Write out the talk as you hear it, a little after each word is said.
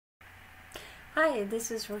Hi, this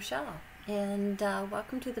is Rochelle, and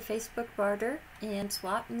welcome to the Facebook Barter and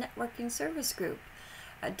Swap Networking Service Group,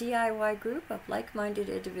 a DIY group of like-minded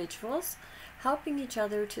individuals helping each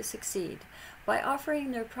other to succeed by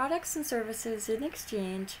offering their products and services in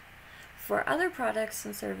exchange for other products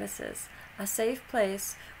and services, a safe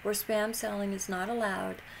place where spam selling is not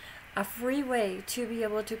allowed, a free way to be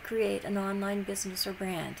able to create an online business or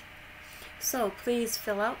brand. So please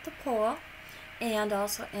fill out the poll and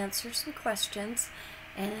also answer some questions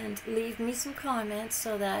and leave me some comments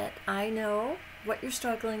so that I know what you're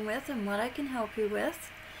struggling with and what I can help you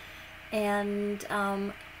with. And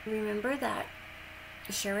remember that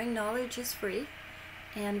sharing knowledge is free,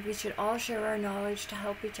 and we should all share our knowledge to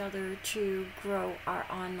help each other to grow our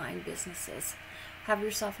online businesses. Have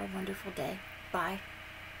yourself a wonderful day. Bye.